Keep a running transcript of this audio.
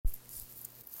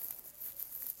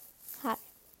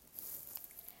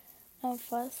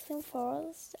First thing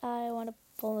first, I want to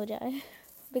apologize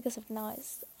because of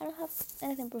noise. I don't have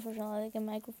anything professional like a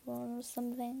microphone or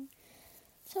something,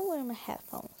 so I'm wearing my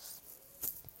headphones.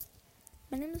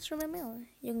 My name is Rumi Miller.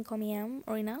 You can call me Em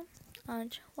or Ina,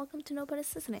 and welcome to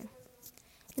Nobody's Listening.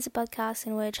 It's a podcast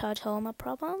in which I tell my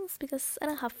problems because I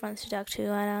don't have friends to talk to,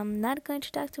 and I'm not going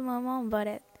to talk to my mom about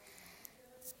it.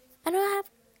 I know I have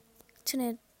to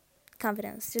need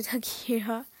confidence to talk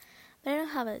here, but I don't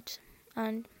have it,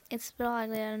 and it's very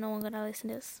likely that no one gonna listen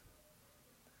to this.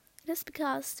 It is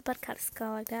because the podcast is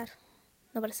called like that.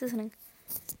 Nobody's listening.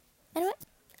 Anyway,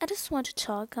 I just want to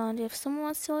talk, and if someone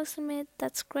wants to listen to me,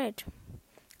 that's great.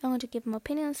 I want to give my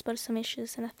opinions about some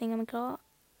issues, and I think I'm a girl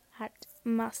had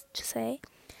much to say.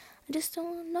 I just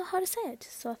don't know how to say it,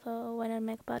 so I thought, why not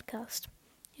make a podcast?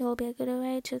 It will be a good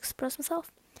way to express myself.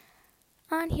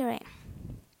 And here I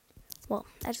am. Well,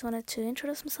 I just wanted to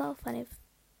introduce myself, and if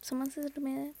someone's listening to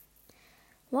me,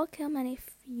 welcome, and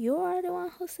if you are the one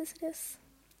who says this,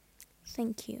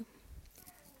 thank you.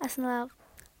 As in love.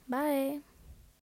 Bye.